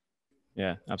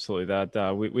 Yeah, absolutely.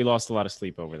 That we lost a lot of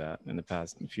sleep over that in the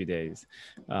past few days.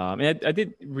 And I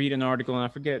did read an article, and I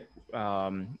forget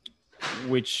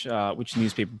which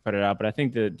newspaper put it out, but I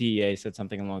think the DEA said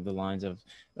something along the lines of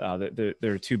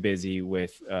they're too busy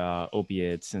with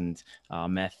opiates, and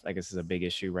meth, I guess, is a big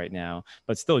issue right now.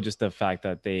 But still, just the fact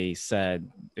that they said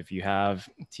if you have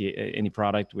any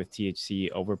product with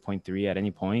THC over 0.3 at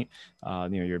any point,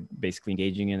 you're basically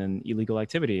engaging in an illegal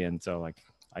activity. And so, like,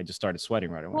 I just started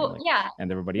sweating right away. Well, yeah. And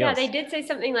everybody else. Yeah, they did say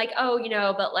something like, oh,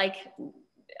 but like,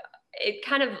 it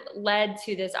kind of led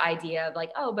to this idea of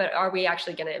like, oh, but are we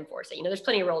actually going to enforce it? There's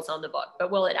plenty of rules on the book,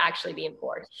 but will it actually be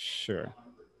enforced? Sure.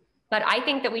 But I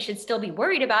think that we should still be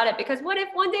worried about it, because what if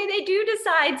one day they do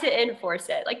decide to enforce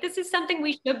it? Like, this is something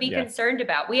we should be concerned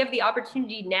about. We have the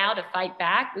opportunity now to fight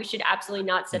back. We should absolutely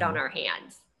not sit on our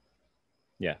hands.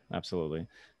 Yeah, absolutely.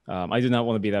 I do not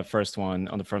want to be that first one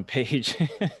on the front page,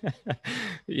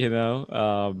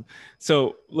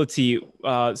 So let's see.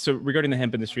 So regarding the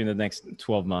hemp industry in the next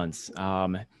 12 months,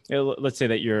 let's say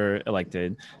that you're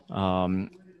elected.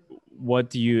 What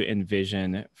do you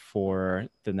envision for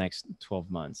the next 12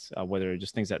 months? Whether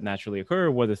just things that naturally occur,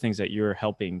 or whether things that you're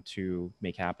helping to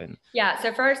make happen? Yeah.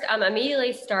 So first,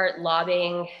 immediately start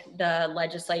lobbying the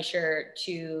legislature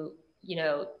to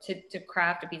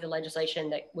craft a piece of legislation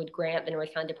that would grant the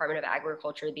North Carolina Department of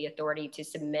Agriculture the authority to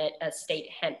submit a state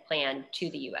hemp plan to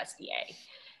the USDA.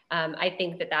 I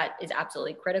think that is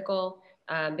absolutely critical,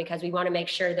 because we want to make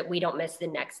sure that we don't miss the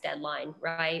next deadline,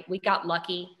 right? We got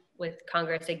lucky with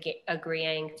Congress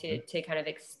agreeing to kind of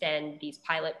extend these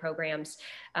pilot programs,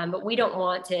 but we don't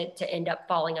want to end up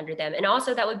falling under them. And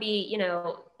also that would be,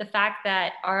 the fact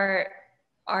that our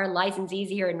licensees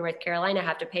here in North Carolina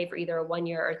have to pay for either a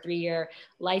 1-year or 3-year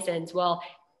license. Well,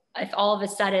 if all of a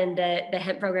sudden the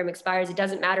hemp program expires, it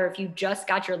doesn't matter if you just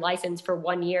got your license for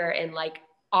 1 year in like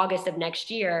August of next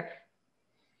year,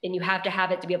 and you have to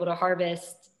have it to be able to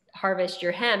harvest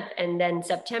your hemp. And then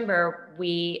September,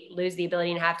 we lose the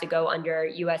ability and have to go under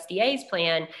USDA's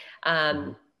plan.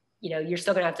 You're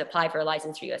still going to have to apply for a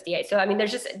license for USDA. So, I mean,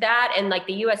 there's just that, and like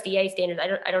the USDA standards,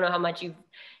 I don't know how much you've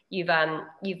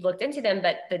looked into them,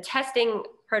 but the testing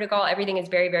protocol, everything is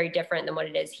very, very different than what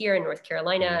it is here in North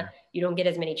Carolina. Yeah. You don't get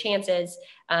as many chances.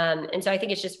 And so I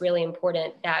think it's just really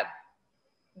important that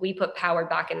we put power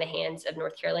back in the hands of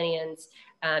North Carolinians,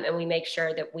 and we make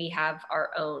sure that we have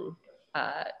our own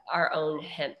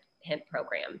hemp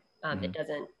program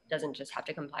that doesn't just have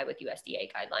to comply with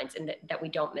USDA guidelines, and that we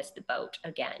don't miss the boat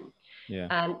again.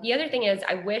 Yeah. The other thing is,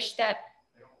 I wish that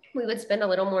we would spend a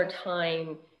little more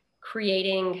time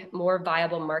creating more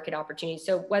viable market opportunities.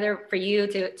 So whether for you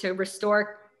to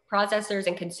restore processors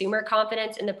and consumer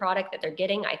confidence in the product that they're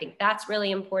getting, I think that's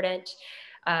really important.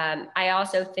 I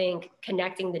also think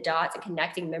connecting the dots and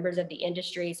connecting members of the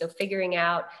industry. So figuring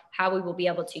out how we will be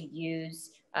able to use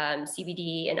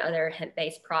CBD and other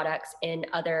hemp-based products in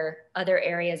other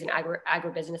areas and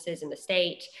agribusinesses in the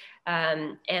state,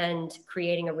 and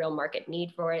creating a real market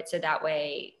need for it. So that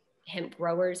way hemp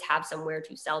growers have somewhere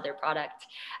to sell their product.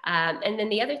 And then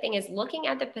the other thing is looking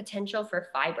at the potential for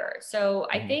fiber. So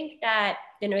I think that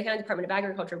the North Carolina Department of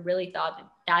Agriculture really thought that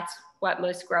that's what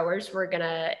most growers were going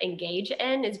to engage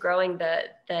in, is growing the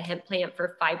hemp plant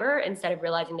for fiber, instead of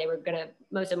realizing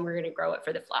most of them were going to grow it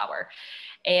for the flower.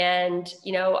 And,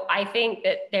 I think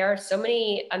that there are so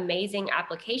many amazing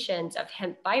applications of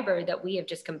hemp fiber that we have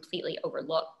just completely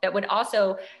overlooked, that would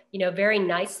also, very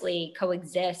nicely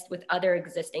coexist with other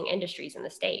existing industries in the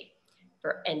state.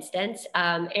 For instance,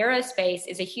 aerospace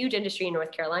is a huge industry in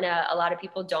North Carolina. A lot of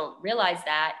people don't realize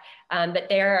that, but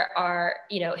there are,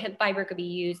 hemp fiber could be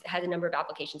used, has a number of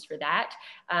applications for that.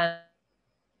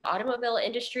 Automobile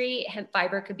industry, hemp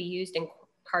fiber could be used in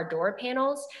car door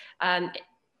panels.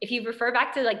 If you refer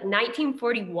back to like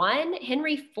 1941,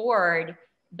 Henry Ford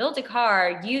built a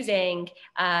car using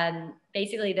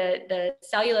basically the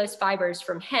cellulose fibers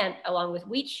from hemp along with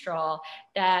wheat straw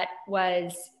that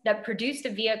produced a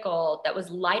vehicle that was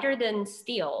lighter than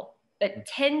steel, but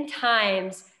 10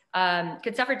 times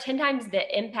could suffer 10 times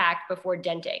the impact before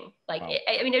denting. Like, wow.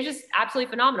 It's just absolutely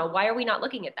phenomenal. Why are we not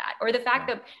looking at that? Or the fact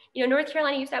that, North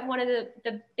Carolina used to have one of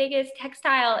the biggest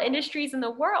textile industries in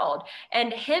the world,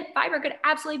 and hemp fiber could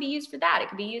absolutely be used for that. It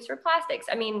could be used for plastics.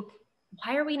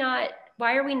 Why are we not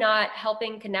why are we not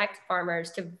helping connect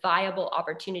farmers to viable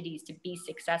opportunities to be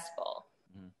successful?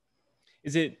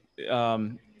 Is it,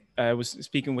 I was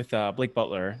speaking with Blake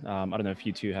Butler. I don't know if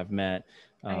you two have met.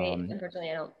 Unfortunately,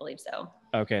 I don't believe so.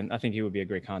 Okay, I think he would be a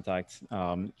great contact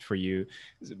for you.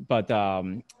 But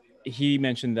he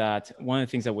mentioned that one of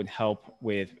the things that would help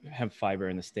with hemp fiber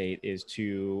in the state is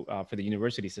to for the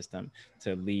university system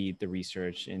to lead the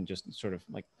research and just sort of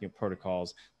like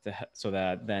protocols so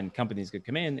that then companies could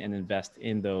come in and invest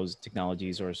in those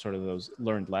technologies or sort of those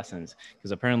learned lessons. Because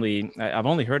apparently, I've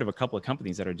only heard of a couple of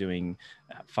companies that are doing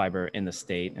fiber in the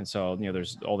state, and so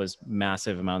there's all this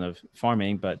massive amount of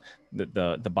farming, but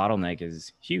the bottleneck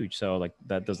is huge. So like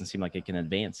that doesn't seem like it can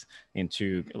advance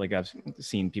into, like I've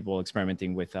seen people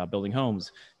experimenting with building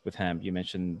homes with hemp. You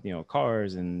mentioned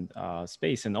cars and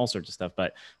space and all sorts of stuff,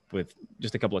 but with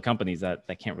just a couple of companies that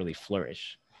can't really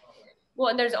flourish. Well,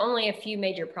 and there's only a few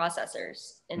major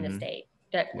processors in the state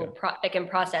that that can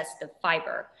process the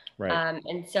fiber. Right.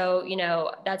 And so,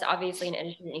 that's obviously an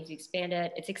industry that needs to expand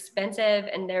it. It's expensive,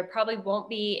 and there probably won't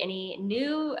be any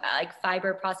new like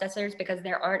fiber processors because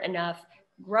there aren't enough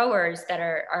growers that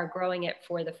are growing it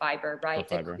for the fiber, right?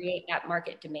 To create that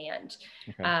market demand.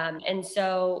 Okay. And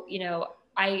so,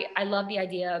 I love the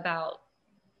idea about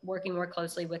working more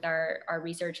closely with our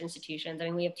research institutions. I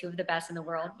mean, we have two of the best in the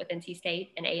world with NC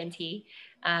State and A&T.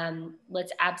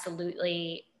 Let's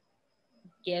absolutely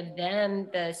give them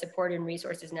the support and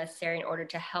resources necessary in order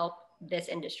to help this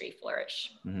industry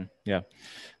flourish. Yeah.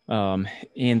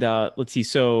 And let's see.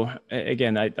 So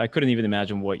again, I couldn't even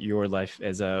imagine what your life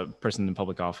as a person in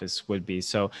public office would be.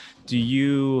 So do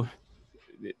you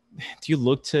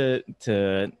look to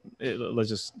let's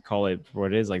just call it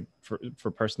what it is, like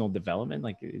for personal development?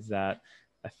 Like, is that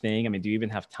a thing? I mean, do you even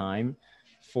have time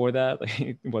for that?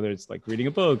 Like, whether it's like reading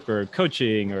a book or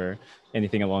coaching or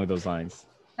anything along those lines?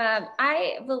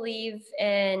 I believe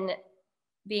in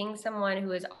being someone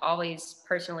who is always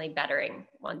personally bettering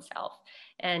oneself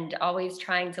and always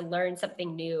trying to learn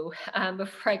something new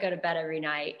before I go to bed every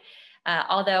night.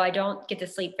 Although I don't get to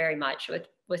sleep very much with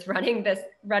running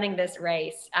this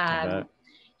race.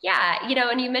 Yeah,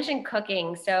 and you mentioned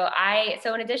cooking. So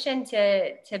in addition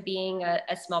to being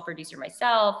a small producer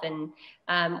myself, and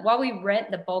while we rent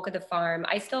the bulk of the farm,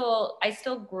 I still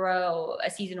grow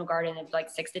a seasonal garden of like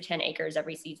 6 to 10 acres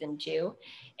every season too.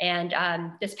 And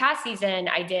this past season,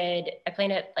 I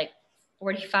planted like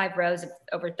 45 rows of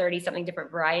over 30 something different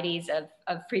varieties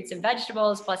of fruits and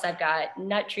vegetables. Plus I've got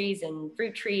nut trees and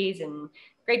fruit trees and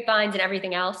grapevines and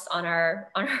everything else on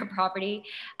our property.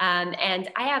 And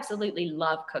I absolutely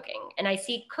love cooking. And I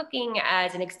see cooking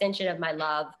as an extension of my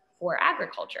love for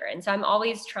agriculture. And so I'm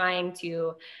always trying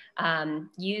to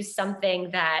use something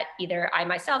that either I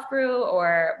myself grew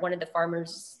or one of the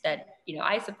farmers that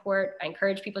I support. I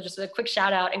encourage people, just a quick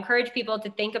shout out, encourage people to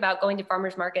think about going to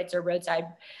farmers markets or roadside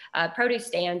produce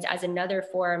stands as another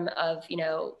form of,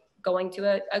 going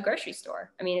to a grocery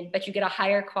store. I mean, but you get a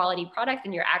higher quality product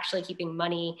and you're actually keeping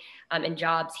money and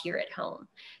jobs here at home.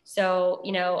 So,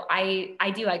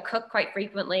 I cook quite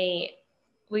frequently.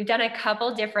 We've done a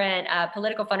couple different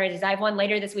political fundraisers. I have one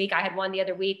later this week. I had one the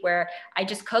other week where I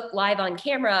just cook live on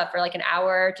camera for like an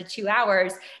hour to 2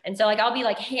 hours. And so like, I'll be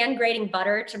like hand grating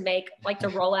butter to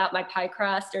roll out my pie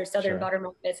crust or Southern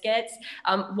buttermilk biscuits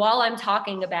while I'm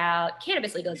talking about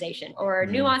cannabis legalization or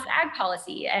nuanced ag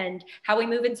policy and how we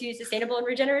move into sustainable and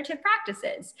regenerative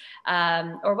practices,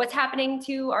 or what's happening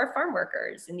to our farm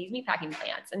workers in these meatpacking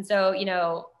plants. And so,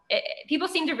 people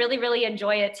seem to really, really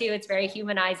enjoy it too. It's very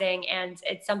humanizing, and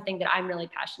it's something that I'm really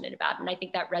passionate about. And I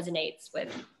think that resonates with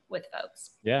folks.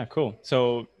 Yeah, cool.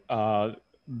 So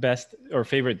best or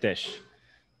favorite dish?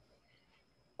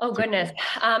 Oh, goodness.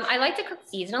 I like to cook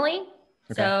seasonally.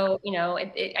 Okay. So,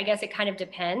 I guess it kind of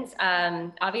depends.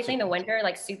 Obviously in the winter,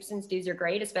 like soups and stews are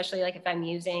great, especially like if I'm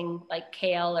using like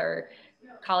kale or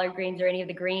collard greens or any of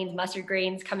the greens, mustard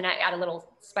greens coming out, add a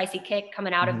little spicy kick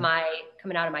coming out of my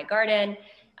garden.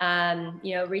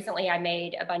 Recently I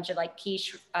made a bunch of like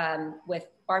quiche with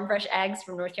farm fresh eggs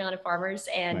from North Carolina farmers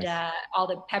and all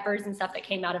the peppers and stuff that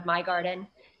came out of my garden.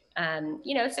 So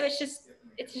it's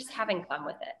just having fun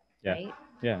with it. Yeah. Right?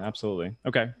 Yeah, absolutely.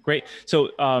 Okay, great.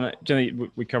 So Jenny,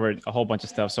 we covered a whole bunch of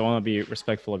stuff, so I want to be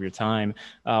respectful of your time.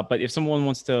 But if someone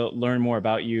wants to learn more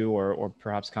about you or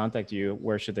perhaps contact you,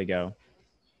 where should they go?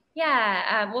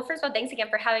 Yeah. Well, first of all, thanks again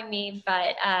for having me.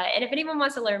 And if anyone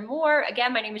wants to learn more,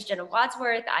 again, my name is Jenna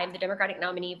Wadsworth. I'm the Democratic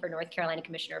nominee for North Carolina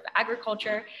Commissioner of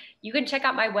Agriculture. You can check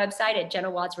out my website at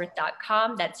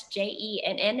jennawadsworth.com. That's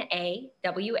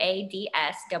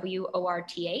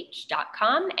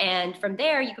JennaWadsworth.com. And from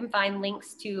there, you can find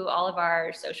links to all of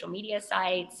our social media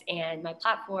sites and my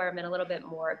platform and a little bit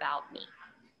more about me.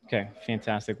 Okay,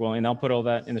 fantastic. Well, and I'll put all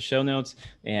that in the show notes.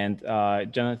 And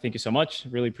Jenna, thank you so much.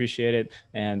 Really appreciate it.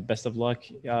 And best of luck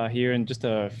here in just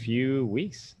a few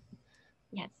weeks.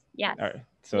 Yes. Yes. All right.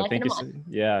 So thank you.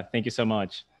 Thank you so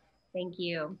much. Thank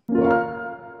you.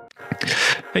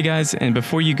 Hey guys, and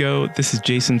before you go, this is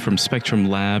Jason from Spectrum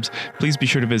Labs. Please be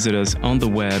sure to visit us on the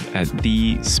web at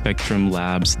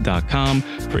thespectrumlabs.com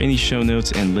for any show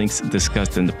notes and links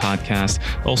discussed in the podcast.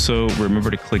 Also, remember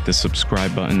to click the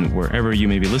subscribe button wherever you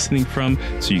may be listening from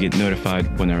so you get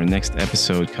notified when our next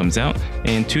episode comes out.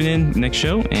 And tune in next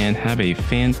show and have a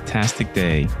fantastic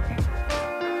day.